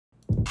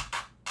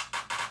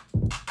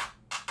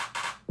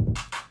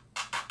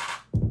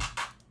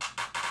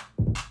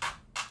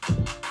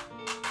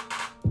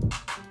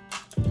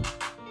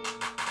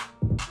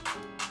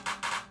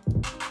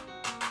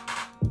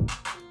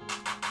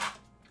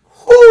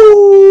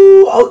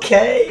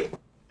Okay.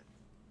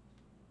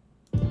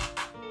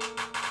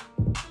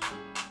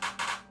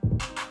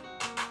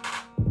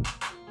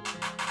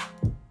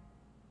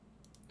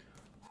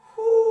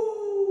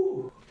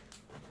 Woo.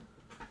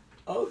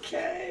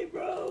 Okay,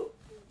 bro.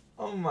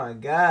 Oh my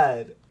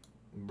god.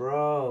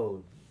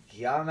 Bro.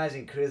 Y'all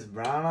imagine Chris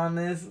Brown on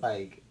this?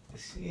 Like,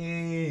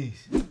 sheesh.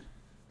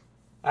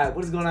 Alright,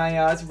 what is going on,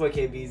 y'all? It's your boy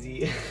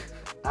KBeaZy.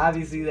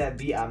 Obviously, that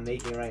beat I'm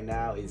making right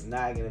now is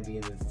not gonna be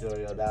in the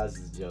tutorial. That was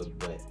just a joke,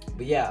 but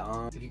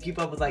yeah. If you keep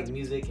up with like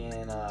music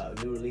and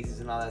new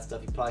releases and all that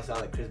stuff, you probably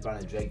saw that Chris Brown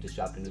and Drake just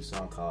dropped a new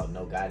song called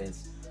No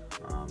Guidance.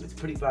 It's a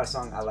pretty fire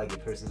song. I like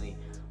it personally.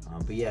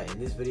 But yeah, in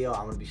this video,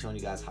 I'm gonna be showing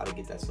you guys how to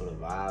get that sort of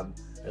vibe.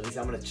 Or at least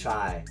I'm gonna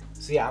try.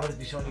 So yeah, I'm gonna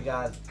be showing you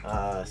guys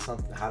how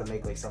to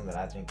make like something that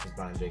I think Chris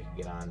Brown and Drake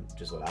could get on,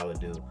 just what I would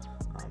do.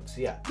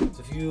 So yeah, so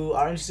if you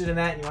are interested in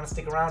that and you want to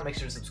stick around, make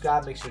sure to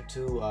subscribe, make sure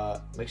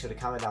to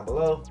comment down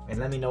below and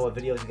let me know what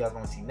videos you guys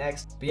want to see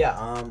next. But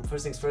yeah,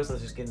 first things first,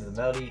 let's just get into the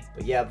melody.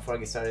 But yeah, before I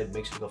get started,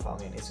 make sure to go follow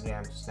me on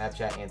Instagram,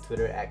 Snapchat, and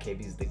Twitter at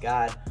KBeaZy,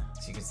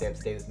 so you can stay up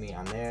to date with me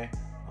on there.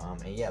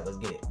 And yeah, let's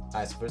get it.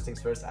 Alright, so first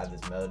things first, I have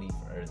this melody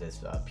or this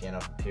piano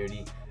from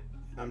Purity.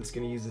 I'm just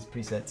gonna use this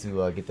preset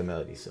to get the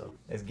melody. So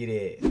let's get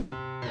it.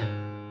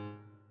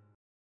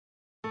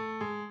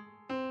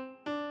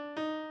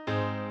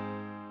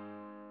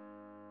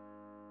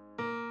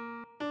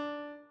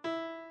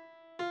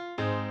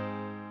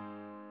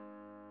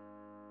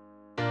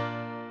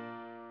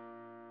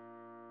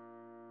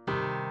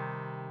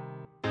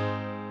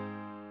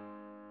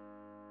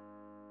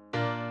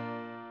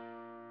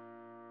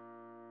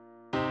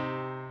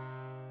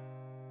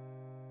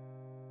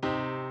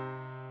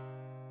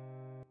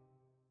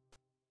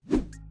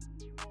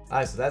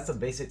 Alright, so that's the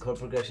basic chord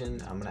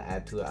progression. I'm gonna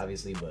add to it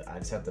obviously, but I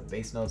just have the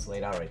bass notes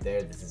laid out right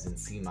there. This is in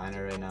C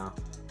minor right now.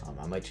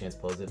 I might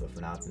transpose it, but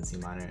for now it's in C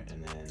minor.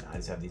 And then I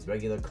just have these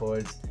regular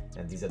chords,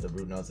 and these are the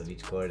root notes of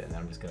each chord. And then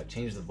I'm just gonna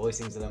change the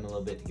voicings of them a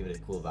little bit to give it a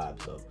cool vibe.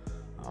 So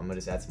I'm gonna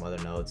just add some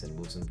other notes and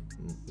move some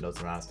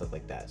notes around and stuff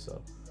like that.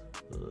 So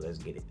let's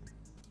get it.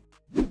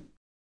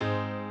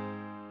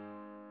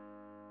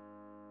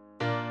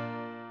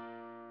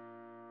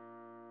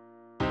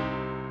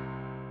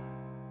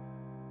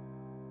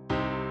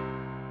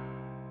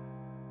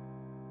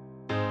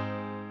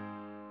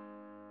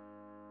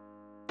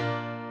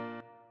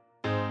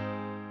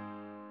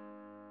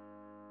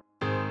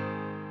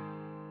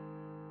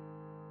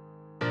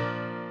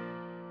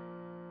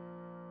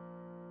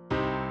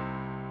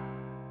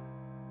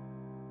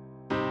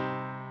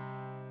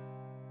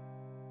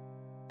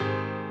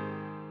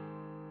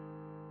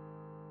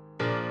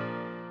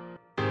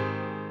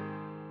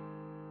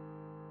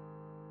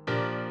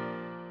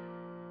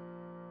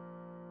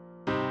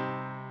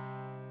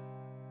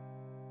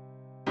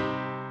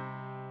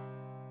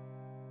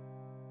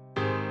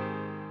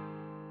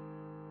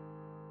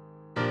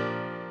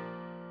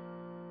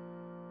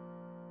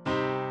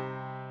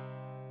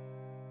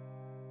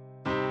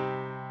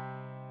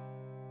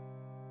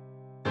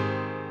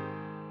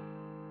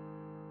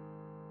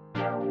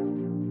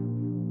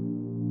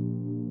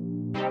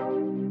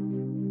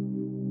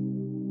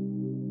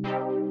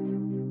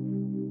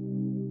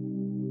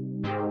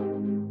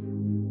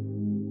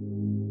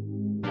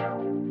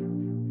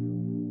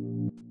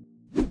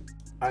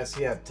 Alright,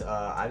 so yeah,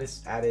 I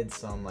just added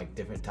some like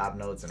different top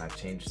notes, and I've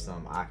changed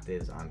some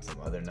octaves on some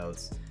other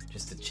notes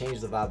just to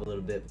change the vibe a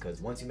little bit,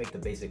 because once you make the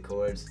basic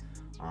chords,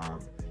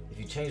 if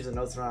you change the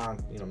notes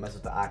around, you know, mess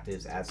with the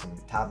octaves, add some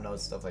top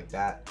notes, stuff like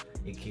that,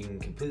 it can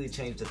completely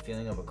change the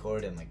feeling of a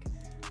chord and like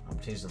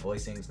change the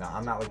voicings. Now,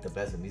 I'm not like the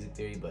best at music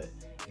theory, but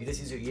if you just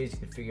use your ears, you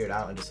can figure it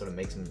out and just sort of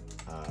make some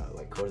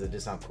like chords that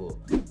just sound cool.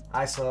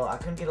 Alright, so I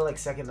couldn't get a like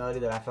second melody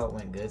that I felt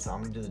went good, so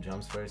I'm gonna do the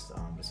drums first,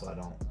 just so I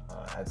don't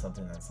add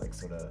something that's like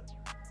sort of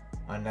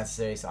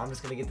unnecessary. So I'm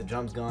just gonna get the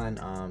drums going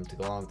to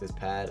go along with this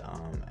pad,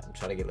 and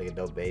try to get like a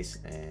dope bass,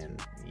 and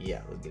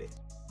yeah, let's get it.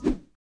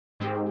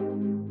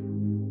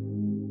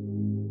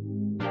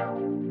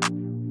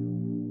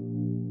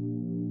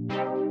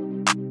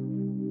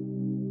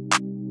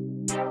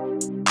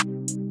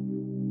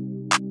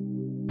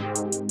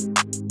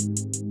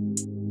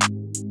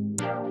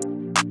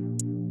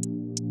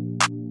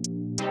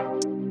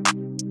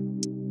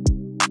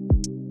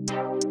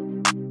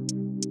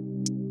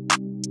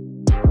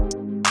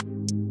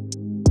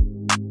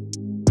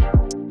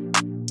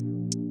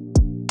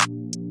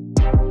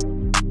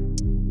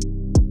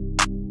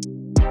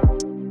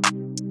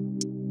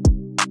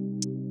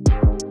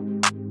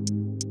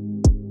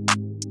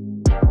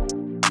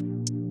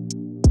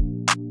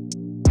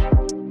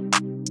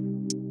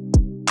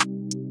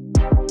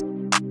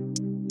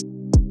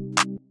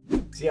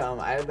 So yeah,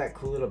 I added that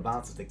cool little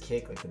bounce with the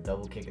kick, like the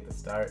double kick at the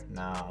start.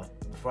 Now,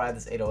 before I add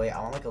this 808,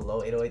 I want like a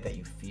low 808 that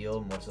you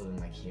feel more so than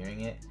like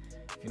hearing it,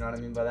 if you know what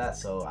I mean by that.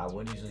 So I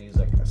would usually use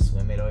like a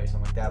swim 808 or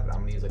something like that, but I'm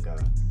gonna use like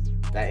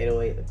that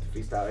 808, like the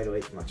freestyle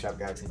 808 from my Trap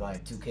Galaxy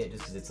Volume 2 kit,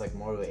 just because it's like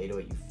more of an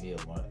 808 you feel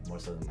more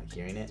so than like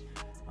hearing it.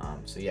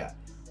 So yeah,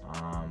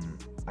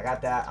 I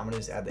got that. I'm gonna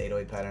just add the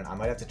 808 pattern. I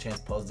might have to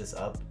transpose this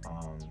up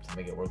to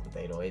make it work with the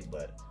 808,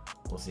 but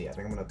we'll see. I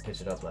think I'm gonna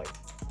pitch it up like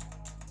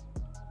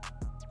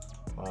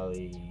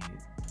probably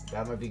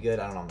that might be good.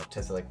 I don't know. I'm gonna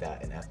test it like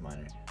that in F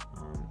minor.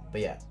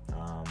 But yeah,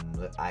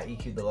 I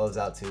EQ'd the lows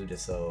out too,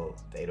 just so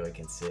the 808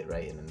 can sit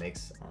right in the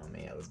mix.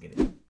 Yeah, let's get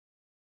it.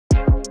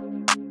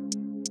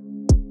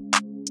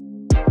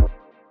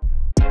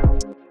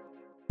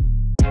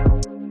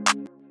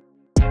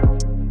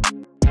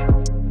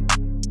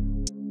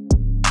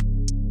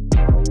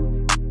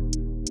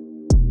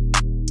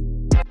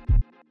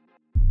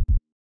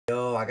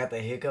 Yo, I got the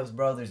hiccups,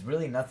 bro. There's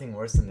really nothing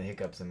worse than the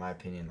hiccups in my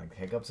opinion. Like,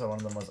 hiccups are one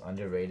of the most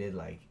underrated,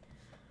 like,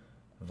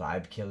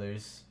 vibe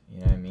killers. You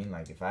know what I mean?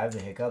 Like, if I have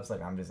the hiccups,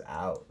 like, I'm just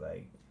out.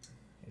 Like,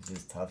 it's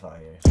just tough out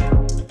here.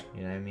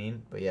 You know what I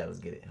mean? But yeah, let's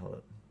get it. Hold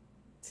up.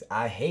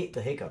 I hate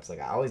the hiccups. Like,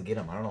 I always get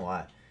them. I don't know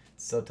why.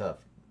 It's so tough.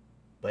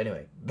 But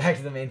anyway, back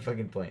to the main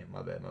fucking point.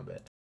 My bad, my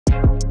bad.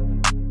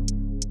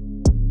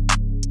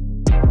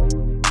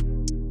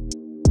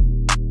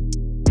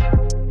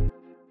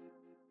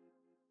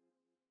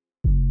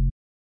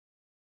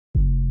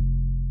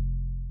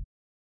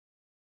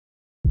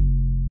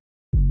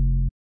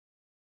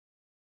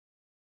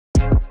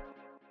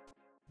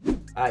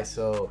 Alright,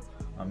 so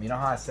you know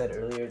how I said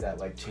earlier that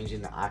like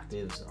changing the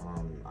octaves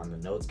on the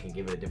notes can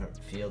give it a different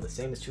feel. The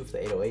same is true for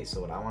the 808.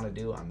 So what I want to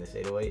do on this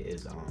 808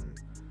 is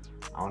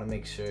I want to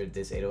make sure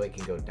this 808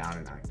 can go down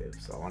an octave.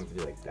 So I want it to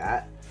do like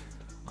that.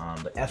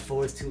 But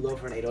F4 is too low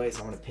for an 808, so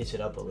I'm gonna pitch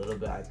it up a little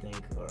bit, I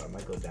think, or I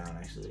might go down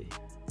actually.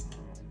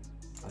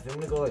 I think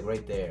I'm gonna go like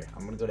right there.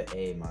 I'm gonna go to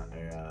A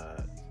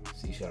or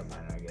C sharp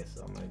minor, I guess.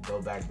 So I'm gonna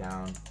go back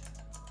down,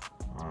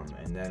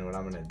 and then what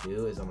I'm gonna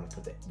do is I'm gonna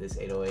put this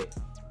 808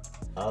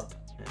 up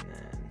and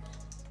then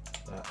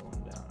that one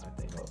down, I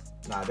think. Oh,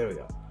 nah, there we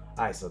go.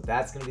 Alright, so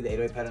that's gonna be the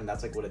 808 pattern.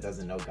 That's like what it does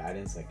in no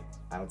guidance. Like,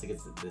 I don't think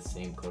it's the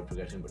same chord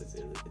progression, but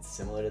it's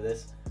similar to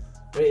this.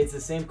 It's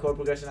the same chord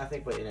progression, I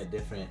think, but in a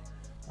different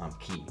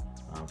key.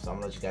 So I'm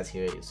gonna let you guys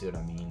hear it. You'll see what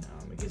I mean.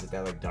 It gives it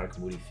that like dark,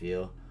 moody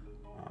feel.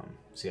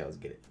 So yeah, let's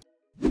get it.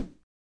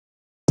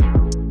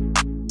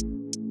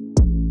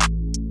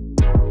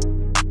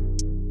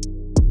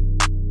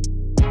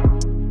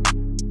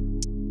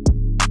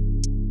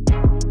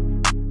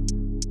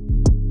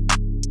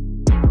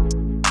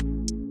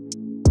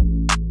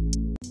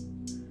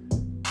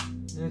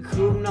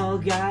 No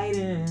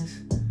guidance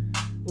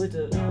with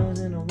the lows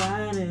and the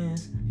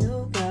whinings,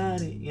 you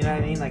got it. You know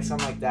what I mean? Like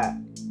something like that.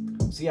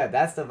 So yeah,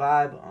 that's the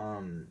vibe.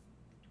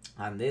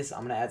 On this,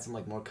 I'm gonna add some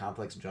like more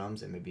complex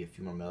drums and maybe a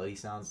few more melody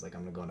sounds. Like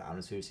I'm gonna go into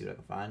Atmosphere, see what I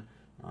can find.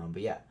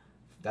 But yeah,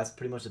 that's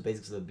pretty much the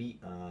basics of the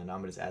beat. Now I'm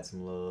gonna just add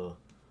some little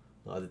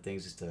other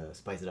things just to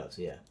spice it up.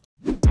 So yeah.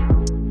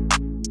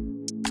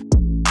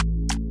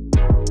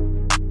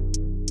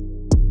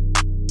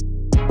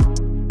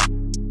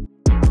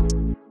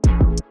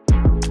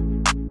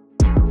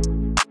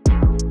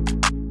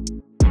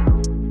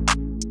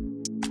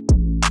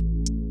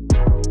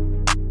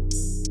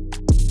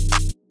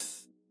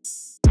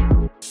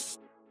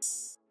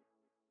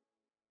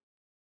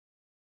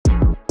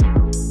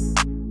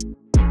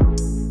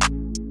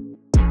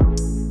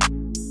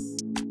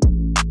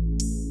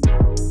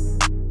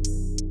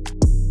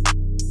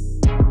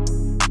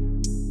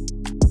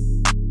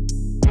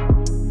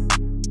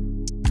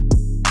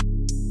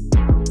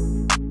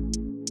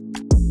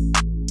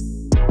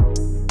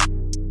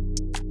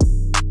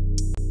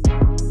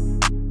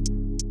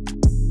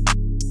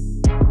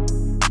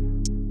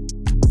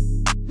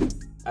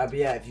 But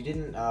yeah, if you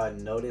didn't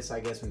notice, I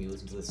guess when you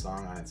listen to the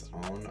song on its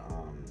own,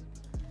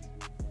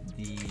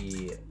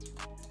 the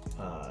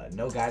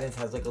No Guidance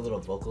has like a little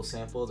vocal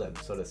sample that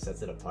sort of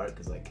sets it apart.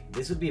 Because like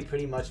this would be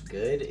pretty much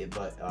good,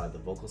 but the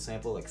vocal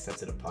sample like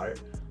sets it apart.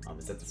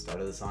 It's at the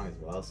start of the song as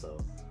well, so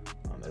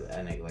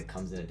and it like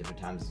comes in at different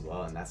times as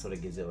well, and that sort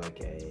of gives it like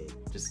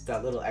just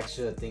that little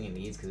extra thing it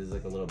needs because it's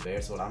like a little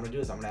bare. So what I'm gonna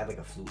do is I'm gonna add like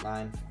a flute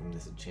line from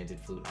this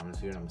enchanted flute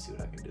Atmosphere, and I'm gonna see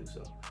what I can do.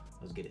 So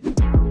let's get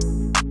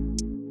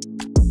it.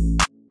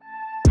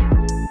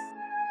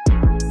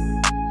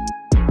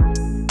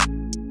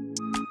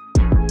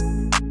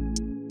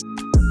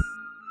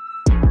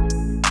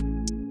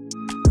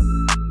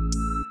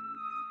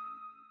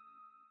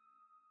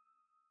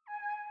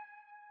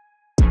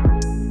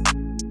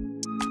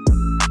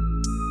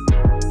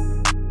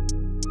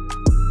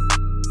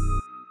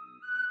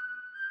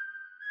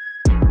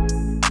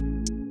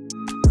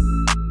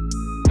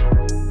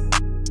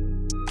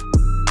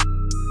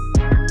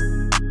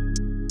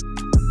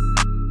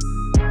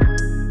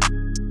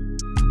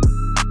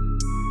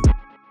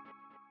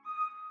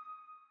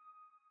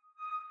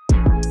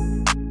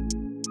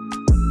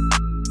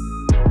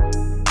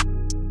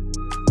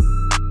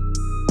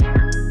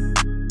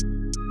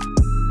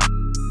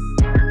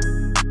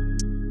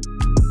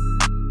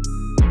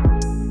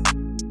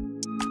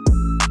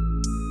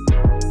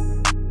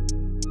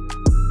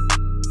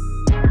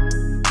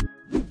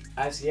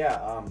 So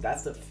yeah,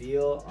 that's the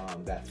feel.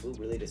 That flute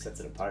really just sets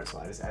it apart. So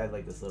I just added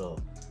like this little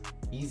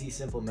easy,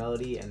 simple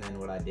melody, and then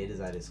what I did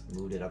is I just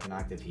moved it up an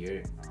octave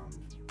here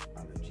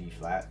on the G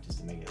flat, just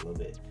to make it a little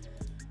bit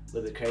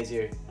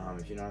crazier,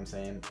 if you know what I'm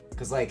saying.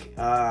 Cause like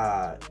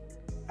I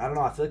I don't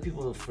know, I feel like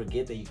people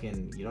forget that you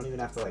don't even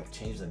have to like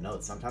change the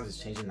notes. Sometimes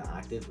it's changing the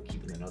octave but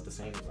keeping the note the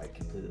same, like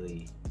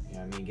completely, you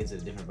know what I mean, gives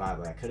it a different vibe.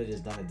 Like I could have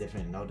just done a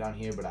different note down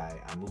here, but I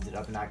moved it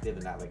up an octave,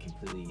 and that like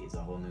completely is a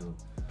whole new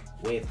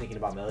way of thinking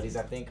about melodies,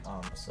 I think.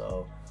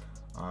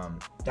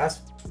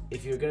 That's,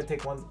 if you're gonna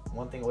take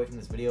one thing away from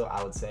this video,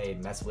 I would say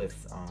mess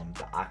with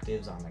the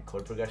octaves on like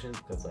chord progressions,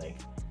 because like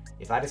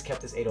if I just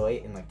kept this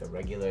 808 in like the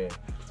regular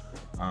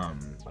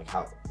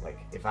like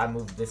if I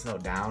moved this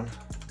note down,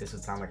 this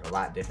would sound like a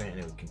lot different,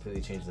 and it would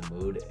completely change the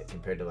mood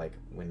compared to like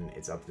when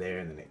it's up there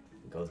and then it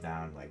goes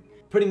down. Like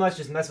pretty much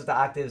just mess with the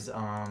octaves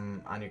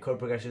on your chord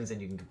progressions,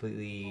 and you can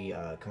completely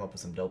come up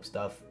with some dope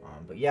stuff.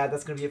 But yeah,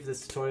 that's gonna be it for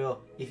this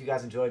tutorial. If you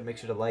guys enjoyed, make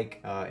sure to like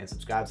and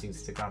subscribe so you can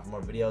stick around for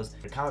more videos.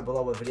 Comment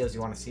below what videos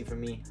you want to see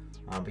from me.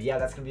 But yeah,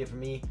 that's gonna be it for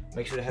me.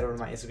 Make sure to head over to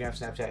my Instagram,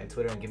 Snapchat, and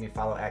Twitter and give me a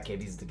follow at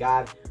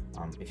KBeaZy.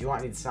 If you want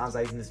any of the sounds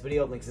I use in this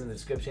video, links in the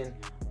description.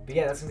 But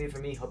yeah, that's gonna be it for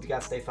me. Hope you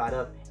guys stay fired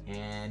up.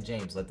 And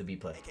James, let the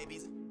beat play. Hey,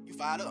 KBeaZy, you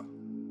fired up?